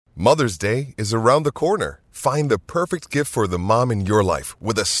Mother's Day is around the corner. Find the perfect gift for the mom in your life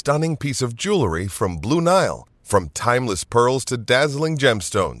with a stunning piece of jewelry from Blue Nile. From timeless pearls to dazzling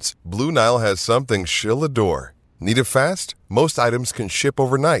gemstones, Blue Nile has something she'll adore. Need it fast? Most items can ship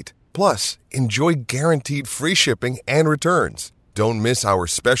overnight. Plus, enjoy guaranteed free shipping and returns. Don't miss our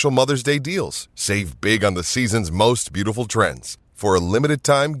special Mother's Day deals. Save big on the season's most beautiful trends. For a limited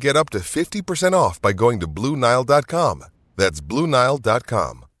time, get up to 50% off by going to BlueNile.com. That's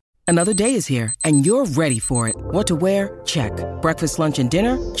BlueNile.com. Another day is here, and you're ready for it. What to wear? Check. Breakfast, lunch, and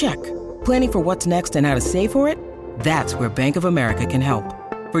dinner? Check. Planning for what's next and how to save for it? That's where Bank of America can help.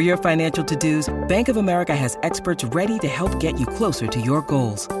 For your financial to-dos, Bank of America has experts ready to help get you closer to your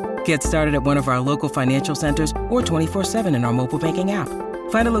goals. Get started at one of our local financial centers or 24/7 in our mobile banking app.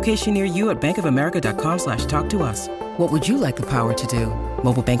 Find a location near you at bankofamerica.com/talktous. What would you like the power to do?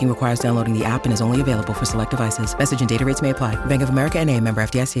 Mobile banking requires downloading the app and is only available for select devices. Message and data rates may apply. Bank of America N.A., member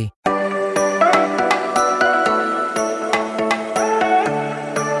FDIC.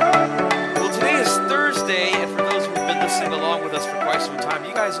 Well, today is Thursday, and for those who've been listening along with us for quite some time,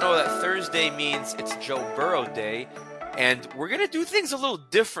 you guys know that Thursday means it's Joe Burrow Day, and we're going to do things a little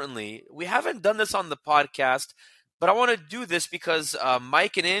differently. We haven't done this on the podcast, but I want to do this because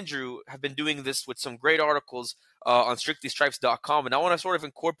Mike and Andrew have been doing this with some great articles on StrictlyStripes.com, and I want to sort of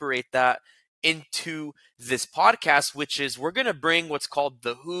incorporate that into this podcast, which is we're going to bring what's called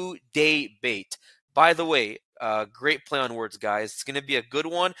the Who Day Bait. By the way, great play on words, guys. It's going to be a good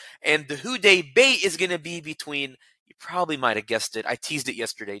one, and the Who Day Bait is going to be between, you probably might have guessed it, I teased it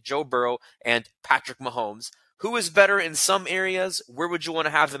yesterday, Joe Burrow and Patrick Mahomes. Who is better in some areas? Where would you want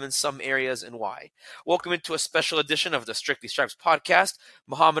to have them in some areas, and why? Welcome into a special edition of the Strictly Stripes podcast.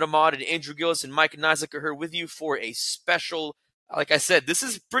 Muhammad Ahmad and Andrew Gillis and Mike and Isaac are here with you for a special, like I said, this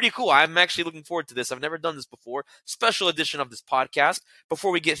is pretty cool. I'm actually looking forward to this. I've never done this before. Special edition of this podcast. Before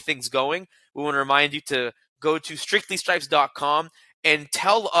we get things going, we want to remind you to go to StrictlyStripes.com and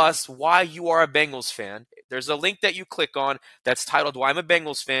tell us why you are a Bengals fan. There's a link that you click on that's titled Why I'm a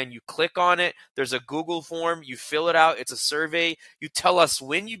Bengals Fan. You click on it. There's a Google form. You fill it out. It's a survey. You tell us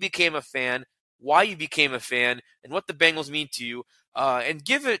when you became a fan, why you became a fan, and what the Bengals mean to you. And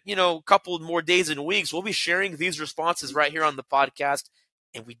give it, a couple more days and weeks. We'll be sharing these responses right here on the podcast,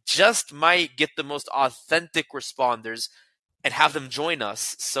 and we just might get the most authentic responders and have them join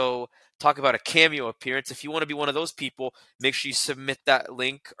us. So talk about a cameo appearance. If you want to be one of those people, make sure you submit that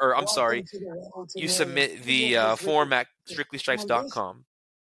link, or I'm sorry, you submit the form at strictlystripes.com.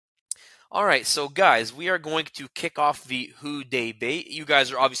 All right, so guys, we are going to kick off the Who Day Bait. You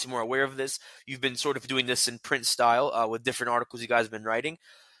guys are obviously more aware of this. You've been sort of doing this in print style with different articles you guys have been writing.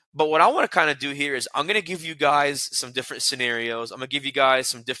 But what I want to kind of do here is I'm going to give you guys some different scenarios. I'm going to give you guys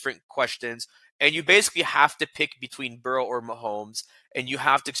some different questions. And you basically have to pick between Burrow or Mahomes, and you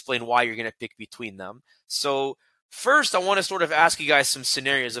have to explain why you're going to pick between them. So first, I want to sort of ask you guys some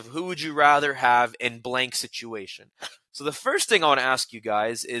scenarios of who would you rather have in blank situation. So the first thing I want to ask you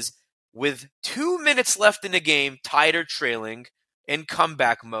guys is, with 2 minutes left in the game, tied or trailing, in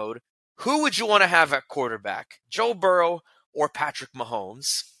comeback mode, who would you want to have at quarterback, Joe Burrow or Patrick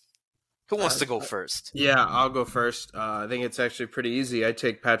Mahomes? Who wants to go first? Yeah, I'll go first. I think it's actually pretty easy. I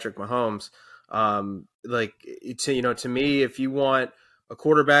take Patrick Mahomes. To me, if you want a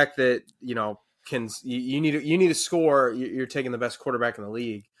quarterback that can, you need to score, you're taking the best quarterback in the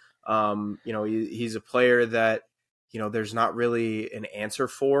league. He's a player that there's not really an answer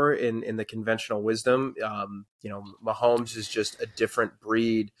for in the conventional wisdom. Mahomes is just a different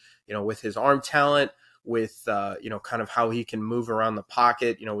breed. With his arm talent, with kind of how he can move around the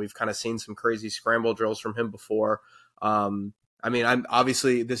pocket. We've kind of seen some crazy scramble drills from him before. I'm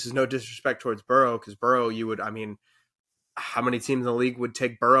obviously, this is no disrespect towards Burrow, because Burrow, how many teams in the league would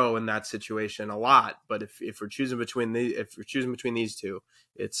take Burrow in that situation? A lot. But if we're choosing between these two,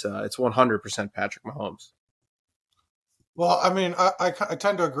 it's 100% Patrick Mahomes. Well, I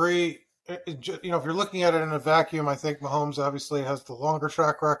tend to agree. If you're looking at it in a vacuum, I think Mahomes obviously has the longer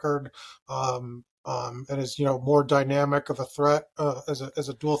track record, and is more dynamic of a threat as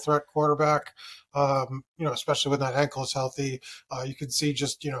a dual threat quarterback. Especially when that ankle is healthy, you can see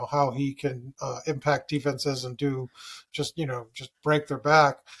just how he can impact defenses and do just break their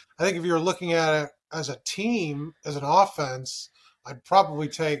back. I think if you're looking at it as a team, as an offense, I'd probably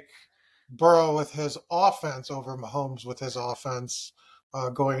take Burrow with his offense over Mahomes with his offense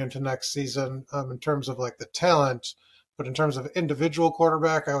going into next season in terms of like the talent. But in terms of individual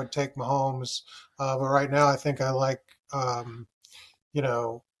quarterback, I would take Mahomes. But right now, I think I like,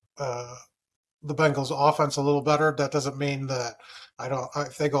 the Bengals offense a little better. That doesn't mean that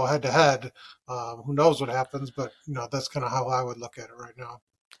if they go head to head, who knows what happens, but that's kind of how I would look at it right now.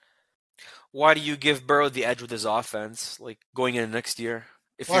 Why do you give Burrow the edge with his offense, like going into next year?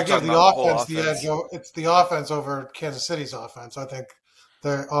 If Well, you're I give talking the about the whole offense the edge. offense. It's the offense over Kansas City's offense. I think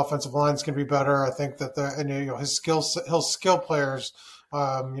the offensive lines can be better. I think that his skill players,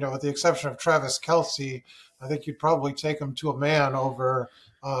 with the exception of Travis Kelce, I think you'd probably take him to a man over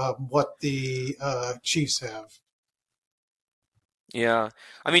what the Chiefs have. Yeah.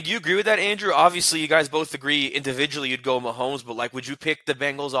 I mean, do you agree with that, Andrew? Obviously, you guys both agree individually you'd go Mahomes, but like, would you pick the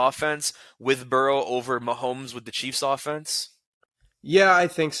Bengals offense with Burrow over Mahomes with the Chiefs offense? Yeah, I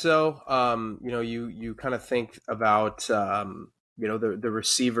think so. You kind of think about the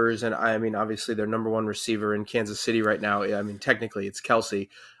receivers, and I mean, obviously, their number one receiver in Kansas City right now. I mean, technically, it's Kelsey.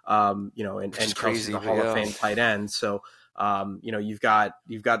 And Kelsey's Crazy, a Hall of Fame tight end. So, you've got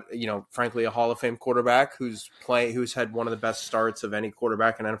frankly, a Hall of Fame quarterback who's had one of the best starts of any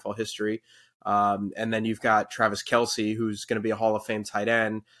quarterback in NFL history. And then you've got Travis Kelce, who's going to be a Hall of Fame tight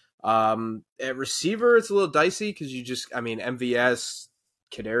end. At receiver, it's a little dicey because MVS,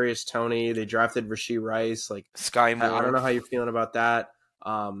 Kadarius Toney, they drafted Rashee Rice. Like, Sky Moore. I don't know how you're feeling about that.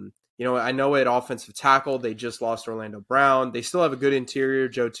 I know at offensive tackle, they just lost Orlando Brown. They still have a good interior,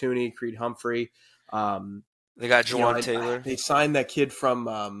 Joe Thuney, Creed Humphrey. They got Juwan Taylor. They signed that kid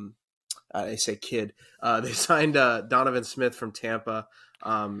from, I say kid. They signed Donovan Smith from Tampa.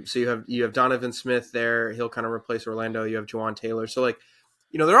 So you have Donovan Smith there. He'll kind of replace Orlando. You have Juwan Taylor. So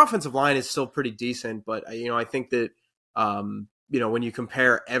their offensive line is still pretty decent, but I think that when you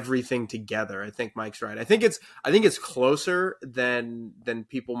compare everything together, I think Mike's right. I think it's closer than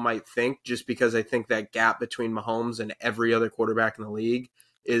people might think, just because I think that gap between Mahomes and every other quarterback in the league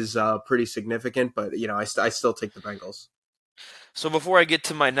is pretty significant. But I still take the Bengals. So before I get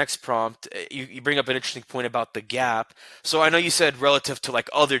to my next prompt, you bring up an interesting point about the gap. So I know you said relative to like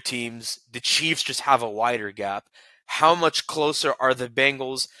other teams, the Chiefs just have a wider gap. How much closer are the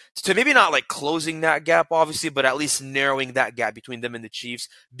Bengals to maybe not like closing that gap, obviously, but at least narrowing that gap between them and the Chiefs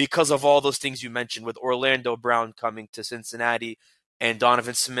because of all those things you mentioned with Orlando Brown coming to Cincinnati and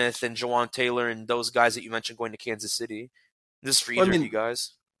Donovan Smith and Juwan Taylor and those guys that you mentioned going to Kansas City? This is for either of you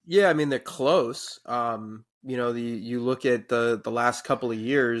guys. Yeah, I mean, they're close. You look at the last couple of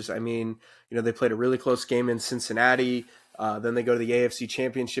years. I mean, they played a really close game in Cincinnati. Then they go to the AFC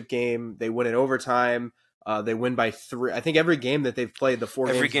Championship game. They win in overtime. They win by 3. I think every game that they've played, the 4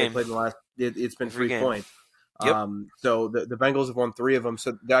 games they've played in the last, it's been 3 points. Yep. So the Bengals have won 3 of them.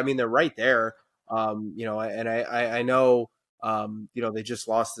 So I mean, they're right there. And I know, they just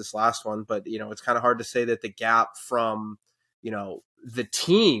lost this last one, but it's kind of hard to say that the gap from, the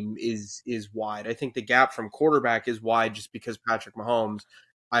team is wide. I think the gap from quarterback is wide just because Patrick Mahomes.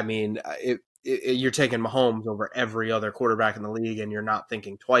 I mean, you're taking Mahomes over every other quarterback in the league, and you're not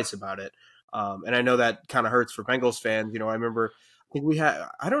thinking twice about it. And I know that kind of hurts for Bengals fans. I remember, I think we had,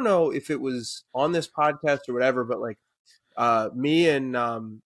 I don't know if it was on this podcast or whatever, but me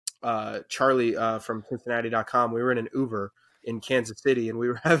and Charlie from Cincinnati.com, we were in an Uber in Kansas City, and we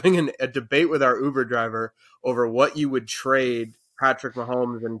were having a debate with our Uber driver over what you would trade Patrick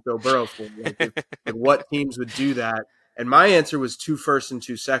Mahomes and Joe Burrow for, and what teams would do that. And my answer was 2 firsts and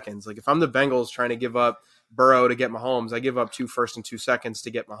 2 seconds. Like, if I'm the Bengals trying to give up Burrow to get Mahomes, I give up 2 firsts and 2 seconds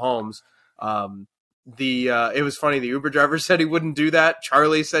to get Mahomes. It was funny. The Uber driver said he wouldn't do that.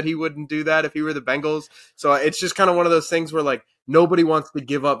 Charlie said he wouldn't do that if he were the Bengals. So it's just kind of one of those things where nobody wants to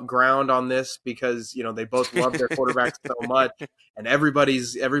give up ground on this because, they both love their quarterbacks so much, and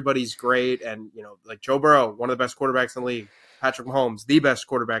everybody's great. And, Joe Burrow, one of the best quarterbacks in the league, Patrick Mahomes, the best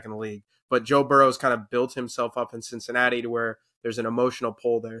quarterback in the league. But Joe Burrow's kind of built himself up in Cincinnati to where there's an emotional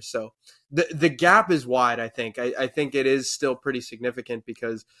pull there. So the gap is wide, I think. I think it is still pretty significant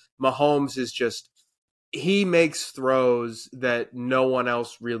because Mahomes is he makes throws that no one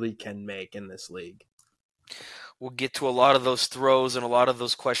else really can make in this league. We'll get to a lot of those throws and a lot of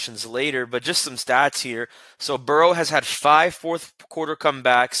those questions later, but just some stats here. So Burrow has had 5 fourth-quarter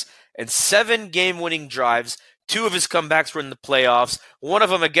comebacks and 7 game-winning drives. 2 of his comebacks were in the playoffs, one of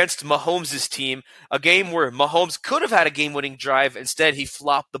them against Mahomes' team, a game where Mahomes could have had a game-winning drive. Instead, he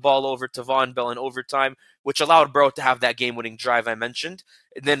flopped the ball over to Von Bell in overtime, which allowed Burrow to have that game-winning drive I mentioned.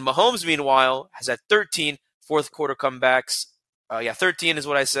 And then Mahomes, meanwhile, has had 13 fourth-quarter comebacks. 13 is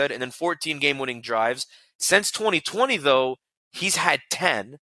what I said, and then 14 game-winning drives. Since 2020, though, he's had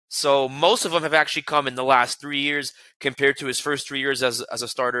 10. So most of them have actually come in the last 3 years compared to his first 3 years as a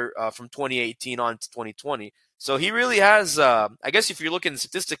starter from 2018 on to 2020. So he really has, I guess if you're looking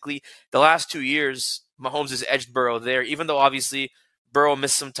statistically, the last 2 years, Mahomes has edged Burrow there, even though obviously Burrow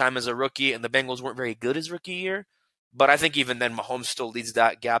missed some time as a rookie and the Bengals weren't very good his rookie year. But I think even then Mahomes still leads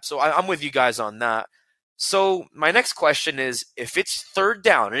that gap. So I'm with you guys on that. So my next question is, if it's third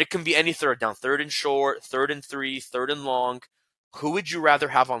down, and it can be any third down, third and short, third and 3, third and long, who would you rather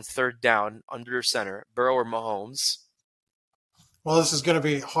have on third down under center, Burrow or Mahomes? Well, this is going to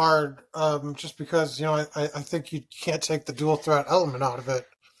be hard, just because I think you can't take the dual threat element out of it,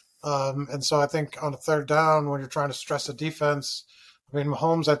 and so I think on a third down when you're trying to stress a defense, I mean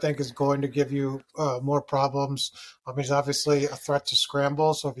Mahomes I think is going to give you more problems. I mean he's obviously a threat to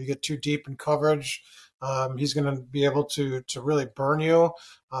scramble, so if you get too deep in coverage, he's going to be able to really burn you.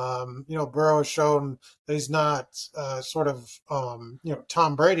 Burrow has shown that he's not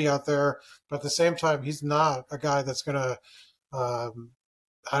Tom Brady out there, but at the same time he's not a guy that's going to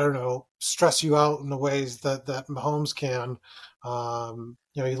I don't know, stress you out in the ways that Mahomes can.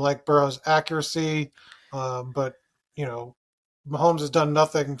 You like Burrow's accuracy, but Mahomes has done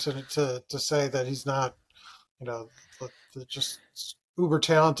nothing to say that he's not, just uber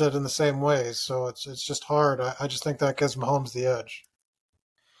talented in the same ways. So it's just hard. I just think that gives Mahomes the edge.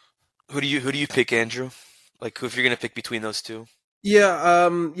 Who do you pick, Andrew? Like, who if you're gonna pick between those two? Yeah,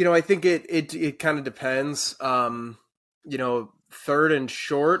 I think it kind of depends. Third and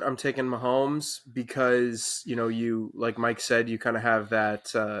short, I'm taking Mahomes because, you, like Mike said, you kind of have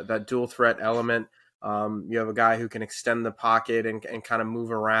that dual threat element. You have a guy who can extend the pocket and kind of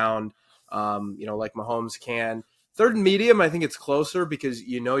move around, like Mahomes can. Third and medium, I think it's closer because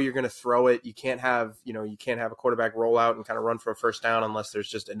you're going to throw it. You can't have a quarterback roll out and kind of run for a first down unless there's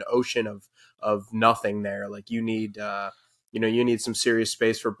just an ocean of nothing there. Like you need some serious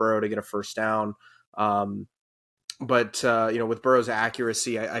space for Burrow to get a first down. But with Burrow's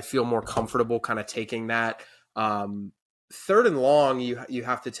accuracy, I feel more comfortable kind of taking that. Third and long, you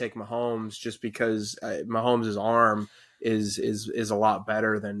have to take Mahomes just because Mahomes' arm is a lot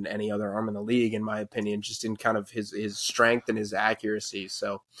better than any other arm in the league, in my opinion, just in kind of his strength and his accuracy.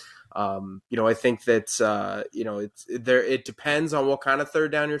 So, I think that it depends on what kind of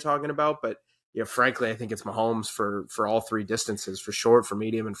third down you're talking about, but frankly, I think it's Mahomes for all three distances, for short, for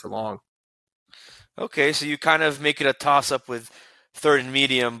medium, and for long. Okay, so you kind of make it a toss-up with third and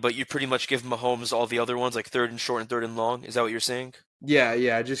medium, but you pretty much give Mahomes all the other ones, like third and short and third and long. Is that what you're saying?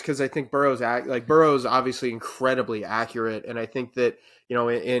 Yeah, just because I think Burrow's obviously incredibly accurate, and I think that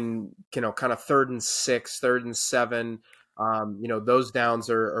in kind of third and 6, third and 7, those downs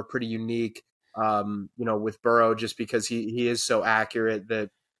are pretty unique. With Burrow, just because he is so accurate that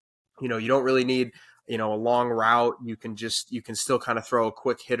you don't really need a long route. You can still kind of throw a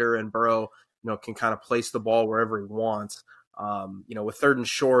quick hitter, and Burrow can kind of place the ball wherever he wants. With third and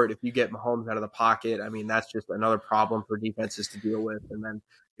short, if you get Mahomes out of the pocket, I mean, that's just another problem for defenses to deal with. And then,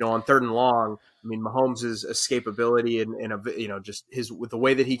 on third and long, I mean, Mahomes' escapability and just with the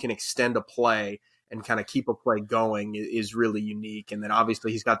way that he can extend a play and kind of keep a play going is really unique. And then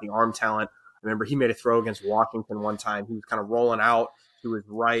obviously he's got the arm talent. I remember he made a throw against Washington one time. He was kind of rolling out to his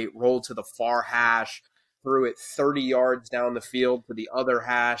right, rolled to the far hash, threw it 30 yards down the field to the other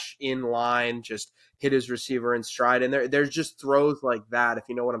hash in line, just hit his receiver in stride. And there's just throws like that, if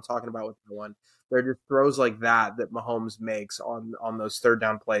you know what I'm talking about with the one. They're just throws like that Mahomes makes on those third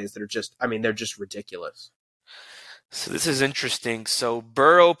down plays that are just, they're just ridiculous. So this is interesting. So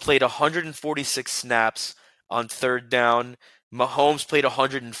Burrow played 146 snaps on third down. Mahomes played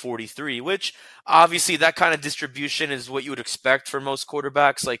 143, which obviously that kind of distribution is what you would expect for most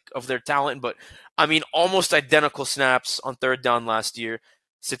quarterbacks, like of their talent. But almost identical snaps on third down last year.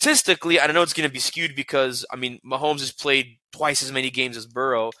 Statistically, I know it's going to be skewed because, Mahomes has played twice as many games as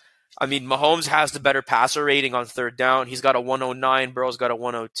Burrow. Mahomes has the better passer rating on third down. He's got a 109. Burrow's got a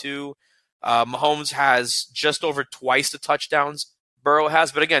 102. Mahomes has just over twice the touchdowns Burrow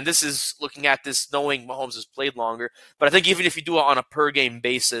has. But again, this is looking at this knowing Mahomes has played longer. But I think even if you do it on a per-game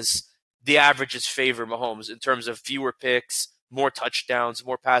basis, the averages favor Mahomes in terms of fewer picks, more touchdowns,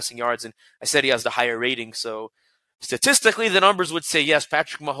 more passing yards. And I said he has the higher rating. So statistically, the numbers would say, yes,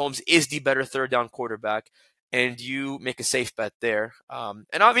 Patrick Mahomes is the better third down quarterback. And you make a safe bet there.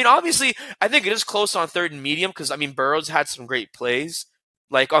 And obviously, I think it is close on third and medium because, Burrow's had some great plays.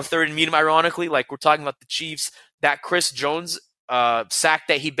 Like on third and medium, ironically, like we're talking about the Chiefs, that Chris Jones sack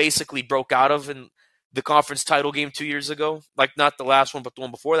that he basically broke out of in the conference title game 2 years ago. Like not the last one, but the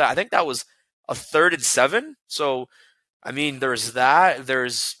one before that. I think that was a 3rd and 7. So, there's that.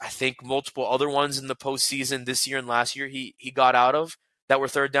 There's, I think, multiple other ones in the postseason this year and last year he got out of that were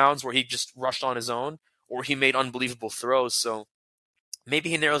third downs where he just rushed on his own or he made unbelievable throws. So maybe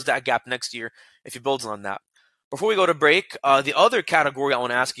he narrows that gap next year if he builds on that. Before we go to break, the other category I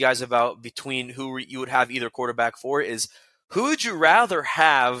want to ask you guys about between who you would have either quarterback for is who would you rather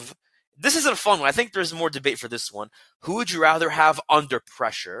have? This isn't a fun one. I think there's more debate for this one. Who would you rather have under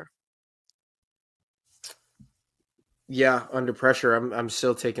pressure? Yeah, under pressure, I'm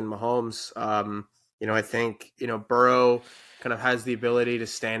still taking Mahomes. I think Burrow kind of has the ability to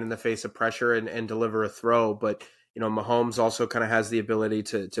stand in the face of pressure and deliver a throw, but Mahomes also kind of has the ability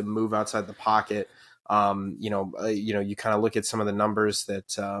to move outside the pocket. You kind of look at some of the numbers that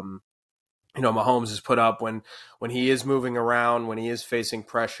Mahomes has put up when he is moving around, when he is facing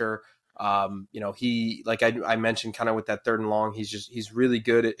pressure. He, like I mentioned, kind of with that 3rd and long, he's really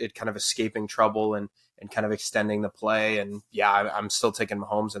good at kind of escaping trouble and kind of extending the play. And yeah, I'm still taking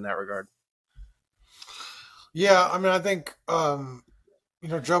Mahomes in that regard. Yeah, I mean, I think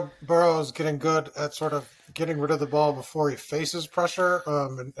Joe Burrow is getting good at sort of getting rid of the ball before he faces pressure,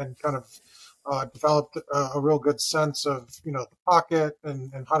 and kind of developed a real good sense of the pocket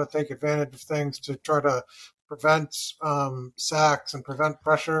and how to take advantage of things to try to prevent sacks and prevent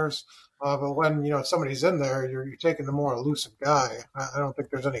pressures. But when somebody's in there, you're taking the more elusive guy. I don't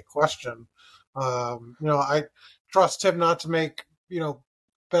think there's any question. I trust him not to make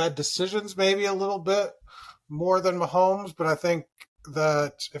bad decisions, maybe a little bit more than Mahomes, but I think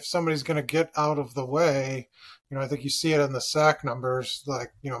that if somebody's going to get out of the way, I think you see it in the sack numbers.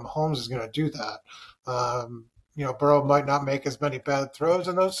 Like Mahomes is going to do that. Burrow might not make as many bad throws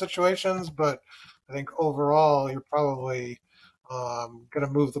in those situations, but I think overall you're probably going to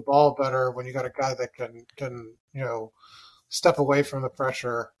move the ball better when you got a guy that can step away from the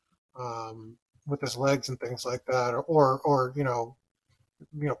pressure with his legs and things like that, or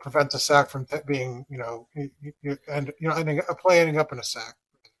prevent the sack from being ending a play ending up in a sack.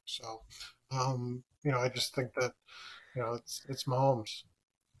 So I just think that it's Mahomes.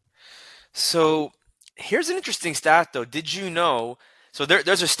 So here's an interesting stat, though. Did you know? So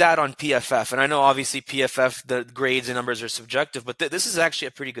there's a stat on PFF, and I know obviously PFF, the grades and numbers are subjective, but this is actually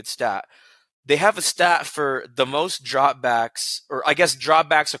a pretty good stat. They have a stat for the most dropbacks, or I guess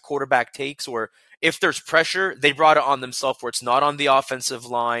dropbacks a quarterback takes, or if there's pressure, they brought it on themselves where it's not on the offensive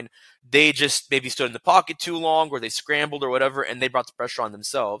line. They just maybe stood in the pocket too long, or they scrambled or whatever, and they brought the pressure on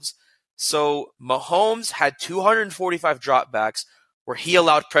themselves. So Mahomes had 245 dropbacks where he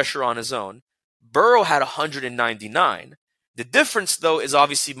allowed pressure on his own. Burrow had 199. The difference, though, is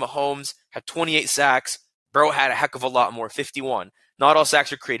obviously Mahomes had 28 sacks. Burrow had a heck of a lot more, 51. Not all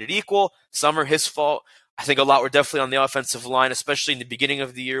sacks are created equal. Some are his fault. I think a lot were definitely on the offensive line, especially in the beginning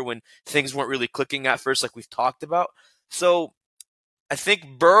of the year when things weren't really clicking at first, like we've talked about. So I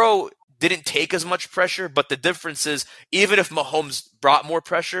think Burrow didn't take as much pressure, but the difference is even if Mahomes brought more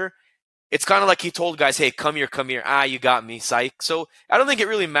pressure, it's kind of like he told guys, hey, come here. You got me, psych. So I don't think it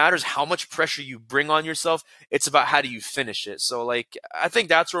really matters how much pressure you bring on yourself. It's about how do you finish it. So, I think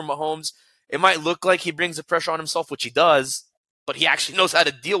that's where Mahomes, it might look like he brings the pressure on himself, which he does, but he actually knows how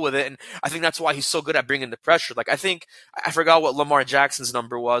to deal with it. And I think that's why he's so good at bringing the pressure. I forgot what Lamar Jackson's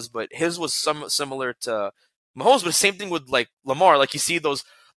number was, but his was somewhat similar to Mahomes, but the same thing with Lamar. You see those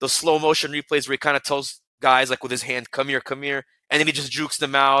slow motion replays where he kind of tells guys with his hand, come here, and then he just jukes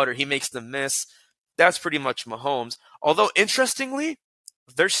them out or he makes them miss. That's pretty much Mahomes. Although, interestingly,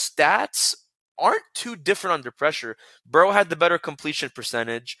 their stats aren't too different under pressure. Burrow had the better completion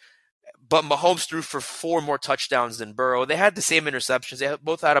percentage, but Mahomes threw for 4 more touchdowns than Burrow. They had the same interceptions. They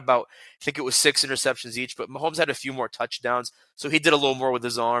both had about, I think it was 6 interceptions each, but Mahomes had a few more touchdowns, so he did a little more with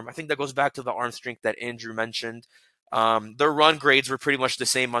his arm. I think that goes back to the arm strength that Andrew mentioned. Their run grades were pretty much the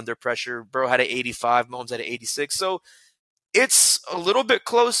same under pressure. Burrow had an 85, Mahomes had an 86. So it's a little bit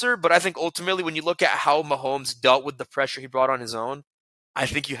closer, but I think ultimately when you look at how Mahomes dealt with the pressure he brought on his own, I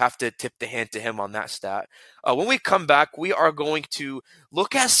think you have to tip the hand to him on that stat. When we come back, we are going to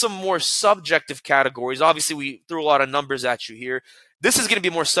look at some more subjective categories. Obviously, we threw a lot of numbers at you here. This is going to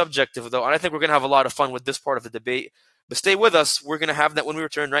be more subjective, though, and I think we're going to have a lot of fun with this part of the debate. But stay with us. We're going to have that when we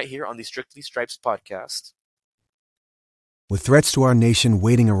return right here on the Strictly Stripes podcast. With threats to our nation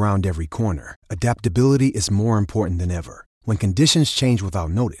waiting around every corner, adaptability is more important than ever. When conditions change without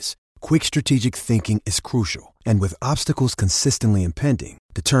notice, quick strategic thinking is crucial. And with obstacles consistently impending,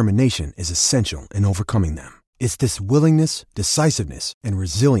 determination is essential in overcoming them. It's this willingness, decisiveness, and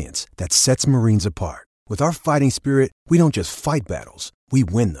resilience that sets Marines apart. With our fighting spirit, we don't just fight battles, we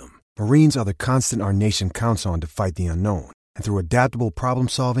win them. Marines are the constant our nation counts on to fight the unknown. And through adaptable problem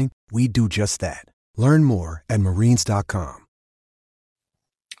solving, we do just that. Learn more at marines.com.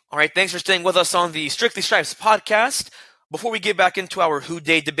 All right, thanks for staying with us on the Strictly Stripes podcast. Before we get back into our Who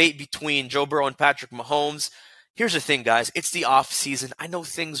Day debate between Joe Burrow and Patrick Mahomes, here's the thing, guys. It's the off season. I know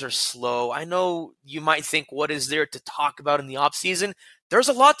things are slow. I know you might think, what is there to talk about in the off season? There's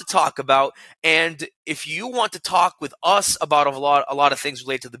a lot to talk about. And if you want to talk with us about a lot of things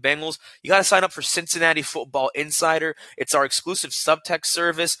related to the Bengals, you got to sign up for Cincinnati Football Insider. It's our exclusive subtext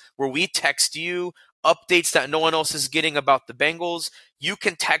service where we text you updates that no one else is getting about the Bengals, you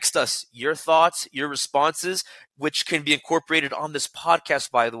can text us your thoughts, your responses, which can be incorporated on this podcast,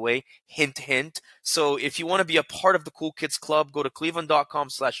 by the way. Hint, hint. So if you want to be a part of the Cool Kids Club, go to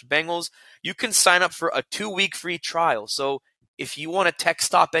cleveland.com/Bengals. You can sign up for a 2-week free trial. So if you want to text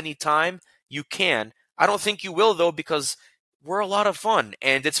stop anytime, you can. I don't think you will, though, because we're a lot of fun,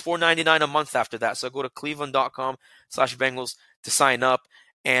 and it's $4.99 a month after that. So go to cleveland.com/Bengals to sign up.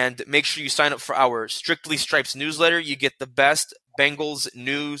 And make sure you sign up for our Strictly Stripes newsletter. You get the best Bengals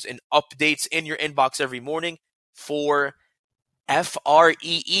news and updates in your inbox every morning for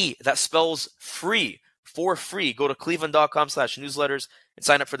FREE. That spells free, for free. Go to cleveland.com/newsletters and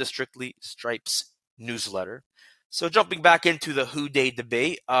sign up for the Strictly Stripes newsletter. So jumping back into the Who Day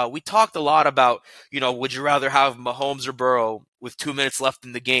debate, we talked a lot about, would you rather have Mahomes or Burrow with 2 minutes left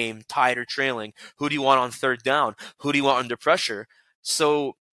in the game, tied or trailing? Who do you want on third down? Who do you want under pressure?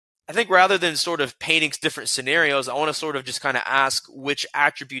 So I think rather than sort of painting different scenarios, I want to sort of just kind of ask which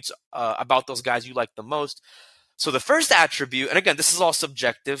attributes about those guys you like the most. So the first attribute, and again, this is all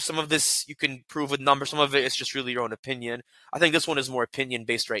subjective. Some of this you can prove with numbers. Some of it is just really your own opinion. I think this one is more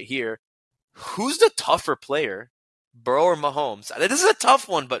opinion-based right here. Who's the tougher player, Burrow or Mahomes? This is a tough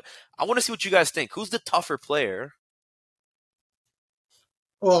one, but I want to see what you guys think. Who's the tougher player?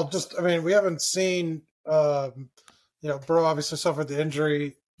 Well, we haven't seen Burrow obviously suffered the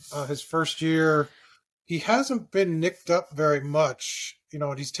injury his first year. He hasn't been nicked up very much,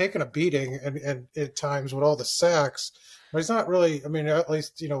 and he's taken a beating and at times with all the sacks, but he's not really, at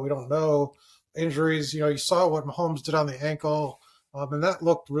least, we don't know injuries. You saw what Mahomes did on the ankle, and that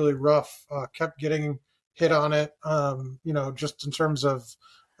looked really rough, kept getting hit on it, just in terms of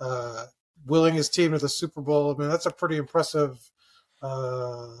willing his team to the Super Bowl. That's a pretty impressive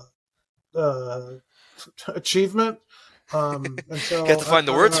achievement. And so you have to find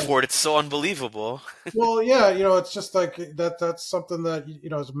the words for it. It's so unbelievable. Well, yeah, it's just like that's something that,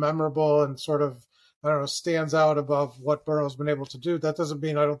 is memorable and sort of, stands out above what Burrow's been able to do. That doesn't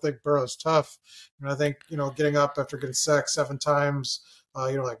mean I don't think Burrow's tough. And I think, getting up after getting sacked 7 times,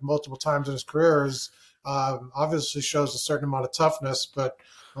 like multiple times in his career is obviously shows a certain amount of toughness. But,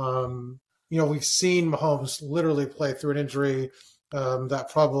 we've seen Mahomes literally play through an injury that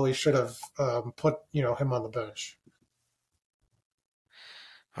probably should have put, him on the bench.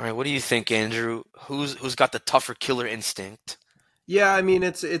 All right, what do you think, Andrew? Who's got the tougher killer instinct? Yeah,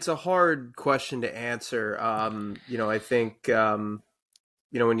 it's a hard question to answer. I think when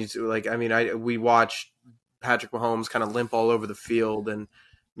we watched Patrick Mahomes kind of limp all over the field, and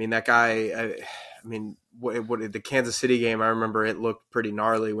that guy. What the Kansas City game? I remember it looked pretty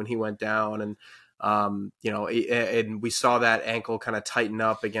gnarly when he went down, and and we saw that ankle kind of tighten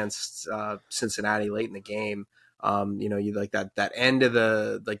up against Cincinnati late in the game. You like that end of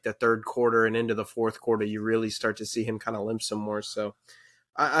the third quarter and into the fourth quarter, you really start to see him kind of limp some more. So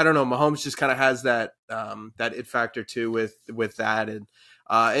I don't know. Mahomes just kind of has that it factor too with that. And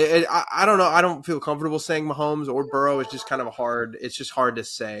I don't know. I don't feel comfortable saying Mahomes or Burrow. It's just kind of hard. It's just hard to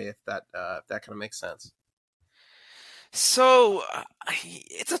say if that kind of makes sense. So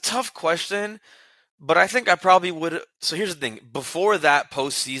it's a tough question, but I think I probably would. So here's the thing. Before that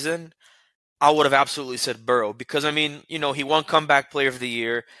postseason, I would have absolutely said Burrow because, he won Comeback Player of the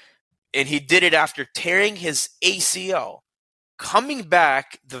Year, and he did it after tearing his ACL, coming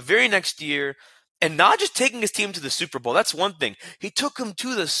back the very next year, and not just taking his team to the Super Bowl. That's one thing. He took him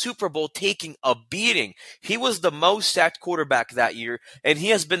to the Super Bowl taking a beating. He was the most sacked quarterback that year, and he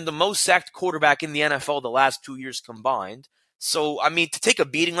has been the most sacked quarterback in the NFL the last 2 years combined. So, to take a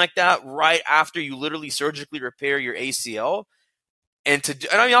beating like that right after you literally surgically repair your ACL, and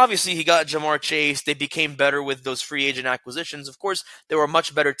obviously he got Jamar Chase. They became better with those free agent acquisitions. Of course, they were a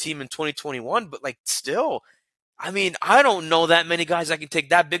much better team in 2021, but still, I don't know that many guys that can take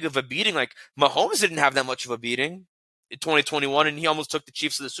that big of a beating. Like Mahomes didn't have that much of a beating in 2021, and he almost took the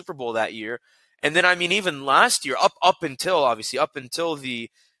Chiefs to the Super Bowl that year. And then, even last year, up until the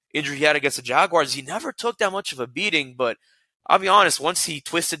injury he had against the Jaguars, he never took that much of a beating. But I'll be honest, once he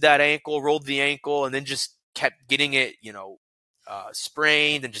twisted that ankle, rolled the ankle, and then just kept getting it,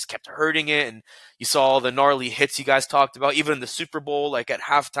 sprained and just kept hurting it. And you saw all the gnarly hits you guys talked about. Even in the Super Bowl, at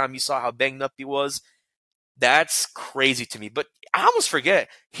halftime, you saw how banged up he was. That's crazy to me. But I almost forget,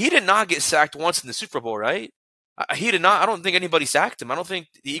 he did not get sacked once in the Super Bowl, right? He did not. I don't think anybody sacked him. I don't think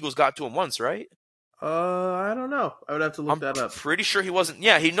the Eagles got to him once, right? I don't know. I would have to look that up. I'm pretty sure he wasn't.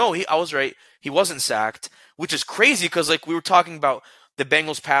 Yeah, I was right. He wasn't sacked, which is crazy because we were talking about the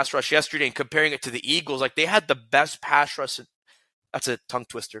Bengals pass rush yesterday and comparing it to the Eagles. They had the best pass rush. That's a tongue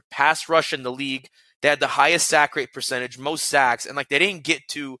twister. Pass rush in the league. They had the highest sack rate percentage, most sacks, and they didn't get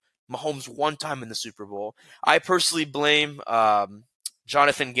to Mahomes one time in the Super Bowl. I personally blame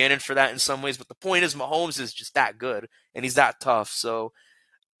Jonathan Gannon for that in some ways, but the point is Mahomes is just that good, and he's that tough. So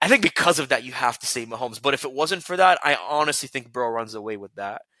I think because of that, you have to say Mahomes. But if it wasn't for that, I honestly think Burrow runs away with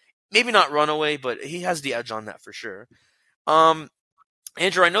that. Maybe not run away, but he has the edge on that for sure.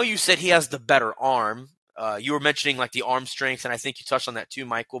 Andrew, I know you said he has the better arm. You were mentioning like the arm strength, and I think you touched on that too,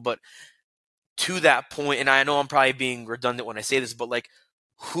 Michael. But to that point, and I know I'm probably being redundant when I say this, but like,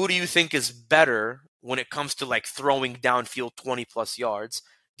 who do you think is better when it comes to like throwing downfield 20 plus yards?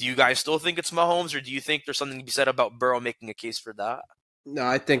 Do you guys still think it's Mahomes, or do you think there's something to be said about Burrow making a case for that? No,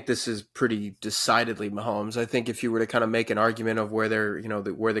 I think this is pretty decidedly Mahomes. I think if you were to kind of make an argument of where they're,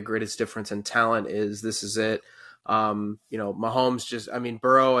 where the greatest difference in talent is, this is it. Mahomes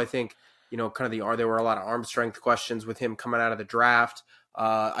Burrow, I think, there were a lot of arm strength questions with him coming out of the draft.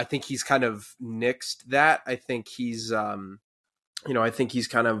 I think he's kind of nixed that. I think he's shown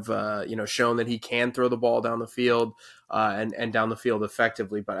that he can throw the ball down the field and down the field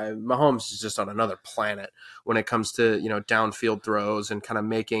effectively. But Mahomes is just on another planet when it comes to, downfield throws and kind of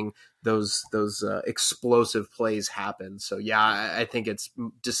making those explosive plays happen. So, yeah, I think it's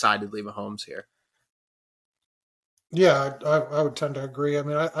decidedly Mahomes here. Yeah, I would tend to agree. I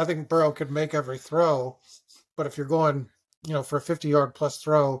mean, I think Burrow could make every throw, but if you're going, for a 50-yard plus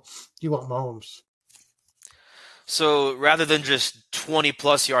throw, you want Mahomes. So rather than just 20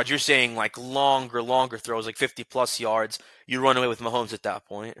 plus yards, you're saying like longer throws, like 50 plus yards, you run away with Mahomes at that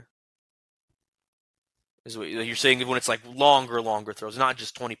point? Is what you're saying when it's like longer throws, not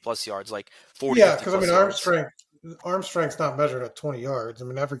just 20 plus yards, like 40. Yeah, because arm strength's not measured at 20 yards. I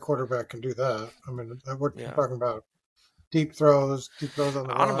mean, every quarterback can do that. I mean, we're talking about deep throws on the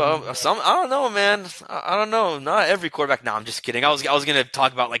run. I don't know, man. I don't know. Not every quarterback. No, I'm just kidding. I was going to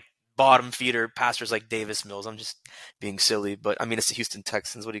talk about like bottom feeder passers like Davis Mills. I'm just being silly, but I mean, it's the Houston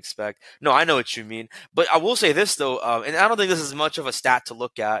Texans. What do you expect? No, I know what you mean. But I will say this though, and I don't think this is much of a stat to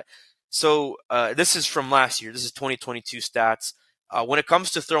look at. So this is from last year. This is 2022 stats. When it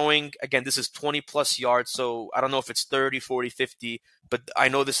comes to throwing, again, this is 20 plus yards. So I don't know if it's 30, 40, 50, but I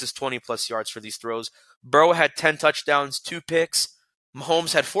know this is 20 plus yards for these throws. Burrow had 10 touchdowns, 2 picks.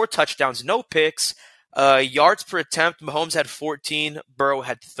 Mahomes had 4 touchdowns, no picks. Yards per attempt, Mahomes had 14, Burrow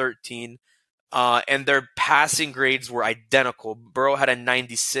had 13. And their passing grades were identical. Burrow had a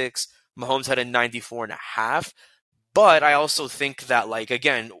 96, Mahomes had a 94.5. But I also think that, like,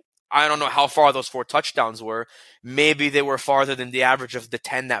 again, I don't know how far those 4 touchdowns were. Maybe they were farther than the average of the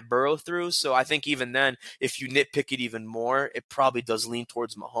 10 that Burrow threw. So I think even then, if you nitpick it even more, it probably does lean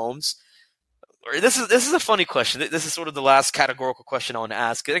towards Mahomes. This is a funny question. This is sort of the last categorical question I want to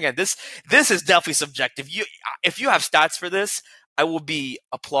ask. And again, this is definitely subjective. If you have stats for this, I will be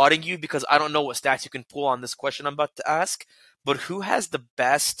applauding you because I don't know what stats you can pull on this question I'm about to ask. But who has the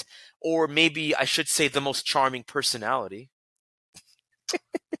best, or maybe I should say the most charming personality?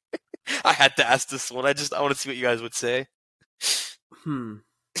 I had to ask this one. I want to see what you guys would say.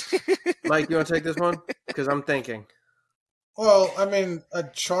 Mike, you want to take this one? Because I'm thinking. Well, I mean,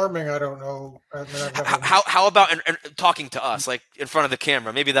 charming, I don't know. I mean, how about talking to us, like in front of the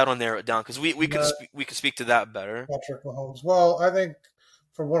camera? Maybe that'll narrow it down because we could speak to that better. Patrick Mahomes. Well, I think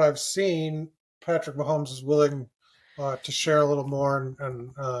from what I've seen, Patrick Mahomes is willing to share a little more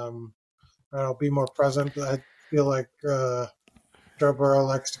and be more present. I feel like Joe Burrow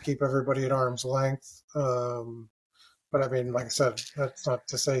likes to keep everybody at arm's length. But I mean, like I said, that's not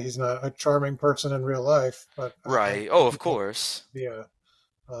to say he's not a charming person in real life. But right. Of course. Yeah.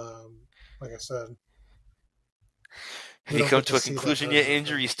 Like I said. Have you come to a conclusion yet,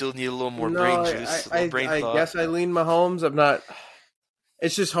 Andrew? You still need a little more brain juice. I guess I lean Mahomes. I'm not.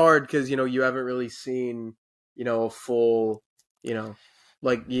 It's just hard because you haven't really seen a full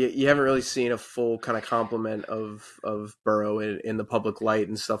like you haven't really seen a full kind of complement of Burrow in the public light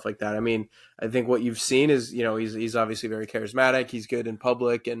and stuff like that. I mean, I think what you've seen is, he's obviously very charismatic. He's good in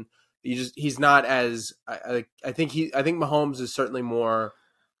public, and he's not as I think Mahomes is certainly more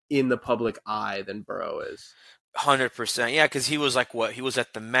in the public eye than Burrow is. 100%. Yeah, because he was like he was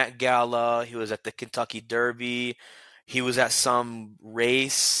at the Met Gala, he was at the Kentucky Derby, he was at some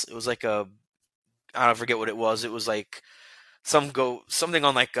race. It was like I forget what it was. It was like something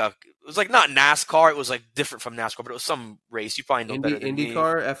on like it was like not NASCAR. It was like different from NASCAR, but it was some race. You probably know better than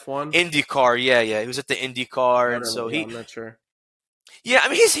IndyCar, me. F1. IndyCar, yeah. He was at the IndyCar, and so I'm not sure. Yeah, I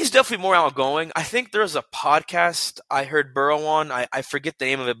mean he's definitely more outgoing. I think there's a podcast I heard Burrow on. I forget the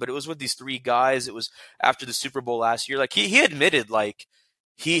name of it, but it was with these 3 guys. It was after the Super Bowl last year. Like he admitted like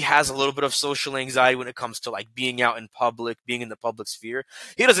he has a little bit of social anxiety when it comes to like being out in public, being in the public sphere.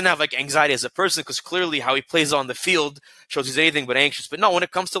 He doesn't have like anxiety as a person because clearly how he plays on the field shows he's anything but anxious. But no, when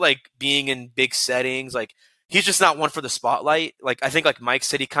it comes to like being in big settings, like he's just not one for the spotlight. Like I think like Mike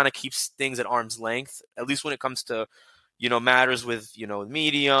said, he kind of keeps things at arm's length, at least when it comes to, matters with,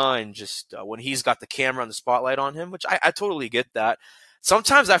 media and just when he's got the camera and the spotlight on him, which I totally get that.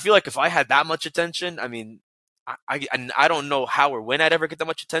 Sometimes I feel like if I had that much attention, I mean, I don't know how or when I'd ever get that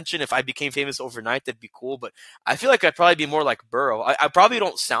much attention. If I became famous overnight, that'd be cool. But I feel like I'd probably be more like Burrow. I probably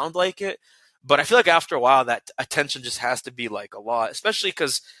don't sound like it, but I feel like after a while that attention just has to be like a lot, especially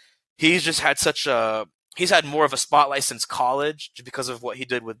because he's just had he's had more of a spotlight since college just because of what he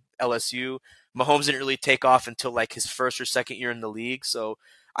did with LSU. Mahomes didn't really take off until like his first or second year in the league. So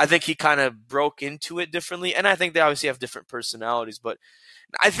I think he kind of broke into it differently. And I think they obviously have different personalities. But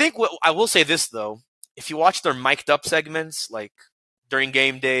I think what I will say this, though, if you watch their mic'd up segments, like during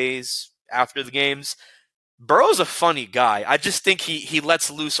game days, after the games, Burrow's a funny guy. I just think he lets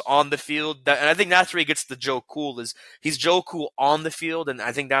loose on the field. And I think that's where he gets the Joe Cool is he's Joe Cool on the field. And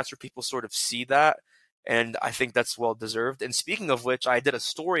I think that's where people sort of see that. And I think that's well deserved. And speaking of which, I did a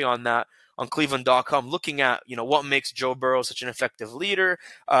story on that on Cleveland.com looking at, what makes Joe Burrow such an effective leader.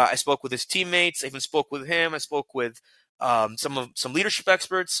 I spoke with his teammates. I even spoke with him. I spoke with some leadership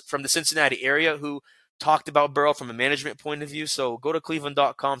experts from the Cincinnati area who talked about Burrow from a management point of view. So go to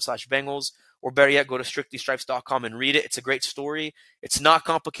Cleveland.com/Bengals, or better yet, go to StrictlyStripes.com and read it. It's a great story. It's not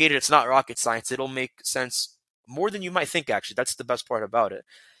complicated. It's not rocket science. It'll make sense more than you might think, actually. That's the best part about it.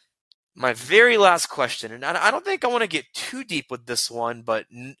 My very last question, and I don't think I want to get too deep with this one, but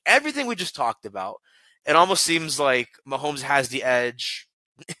everything we just talked about, it almost seems like Mahomes has the edge.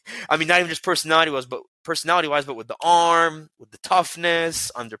 I mean, not even just personality-wise, but with the arm, with the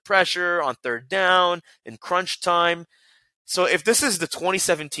toughness, under pressure, on third down, in crunch time. So if this is the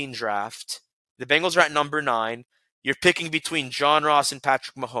 2017 draft, the Bengals are at number 9, you're picking between John Ross and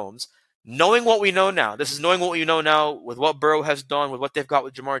Patrick Mahomes. Knowing what we know now, this is knowing what we know now with what Burrow has done, with what they've got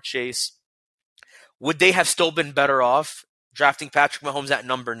with Jamar Chase, would they have still been better off drafting Patrick Mahomes at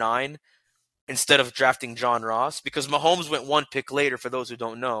number 9 instead of drafting John Ross? Because Mahomes went one pick later, for those who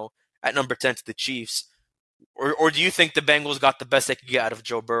don't know, at number 10 to the Chiefs. Or do you think the Bengals got the best they could get out of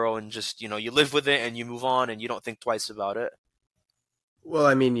Joe Burrow and just, you live with it and you move on and you don't think twice about it? Well,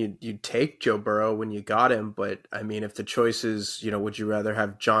 I mean, you take Joe Burrow when you got him, but I mean, if the choice is, would you rather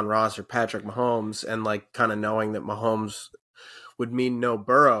have John Ross or Patrick Mahomes, and like kind of knowing that Mahomes would mean no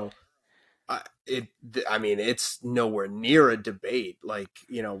Burrow, it's nowhere near a debate. Like,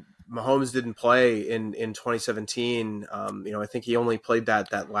 Mahomes didn't play in 2017. I think he only played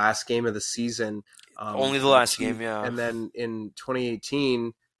that last game of the season. Only the last game, yeah. And then in 2018,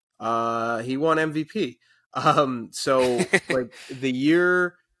 he won MVP. So like the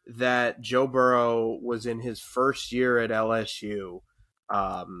year that Joe Burrow was in his first year at LSU,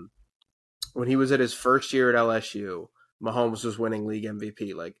 when he was at his first year at LSU, Mahomes was winning league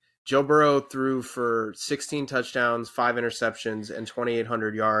MVP. Like Joe Burrow threw for 16 touchdowns, 5 interceptions, and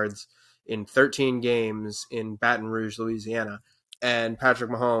 2,800 yards in 13 games in Baton Rouge, Louisiana. And Patrick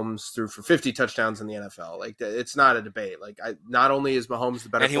Mahomes threw for 50 touchdowns in the NFL. Like it's not a debate. Like not only is Mahomes the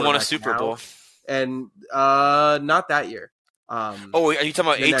better, and he won a Super Bowl. And not that year. Are you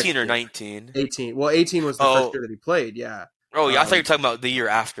talking about 18 or 19? 18. Well, 18 was the first year that he played, yeah. Oh, yeah, I thought you were talking about the year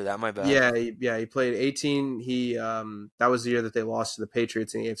after that, my bad. Yeah, he played 18. He that was the year that they lost to the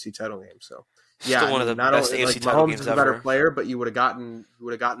Patriots in the AFC title game. So, yeah, still one of the best AFC title games ever. Mahomes is a better player, but you would have gotten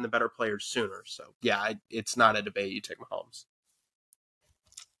the better players sooner. So, yeah, it's not a debate. You take Mahomes.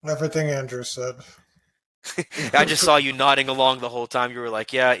 Everything Andrew said. I just saw you nodding along the whole time. You were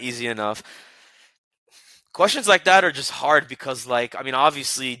like, yeah, easy enough. Questions like that are just hard because,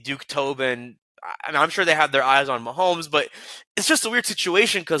 obviously Duke Tobin, I'm sure they have their eyes on Mahomes, but it's just a weird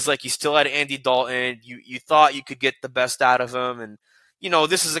situation because, you still had Andy Dalton. You thought you could get the best out of him. And,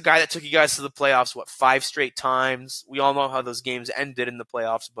 this is a guy that took you guys to the playoffs, 5 straight times. We all know how those games ended in the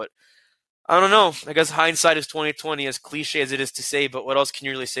playoffs, but I don't know. I guess hindsight is 20/20, as cliche as it is to say, but what else can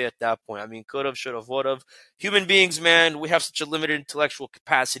you really say at that point? I mean, could have, should have, would have. Human beings, man, we have such a limited intellectual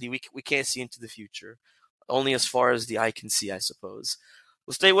capacity. We can't see into the future. Only as far as the eye can see, I suppose.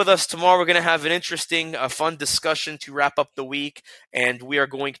 Well, stay with us tomorrow. We're going to have an interesting, fun discussion to wrap up the week, and we are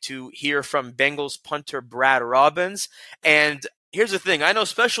going to hear from Bengals punter Brad Robbins. And here's the thing. I know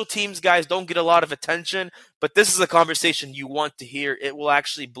special teams guys don't get a lot of attention, but this is a conversation you want to hear. It will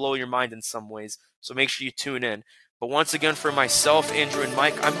actually blow your mind in some ways, so make sure you tune in. But once again, for myself, Andrew, and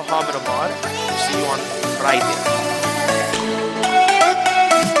Mike, I'm Muhammad Ahmad. We'll see you on Friday.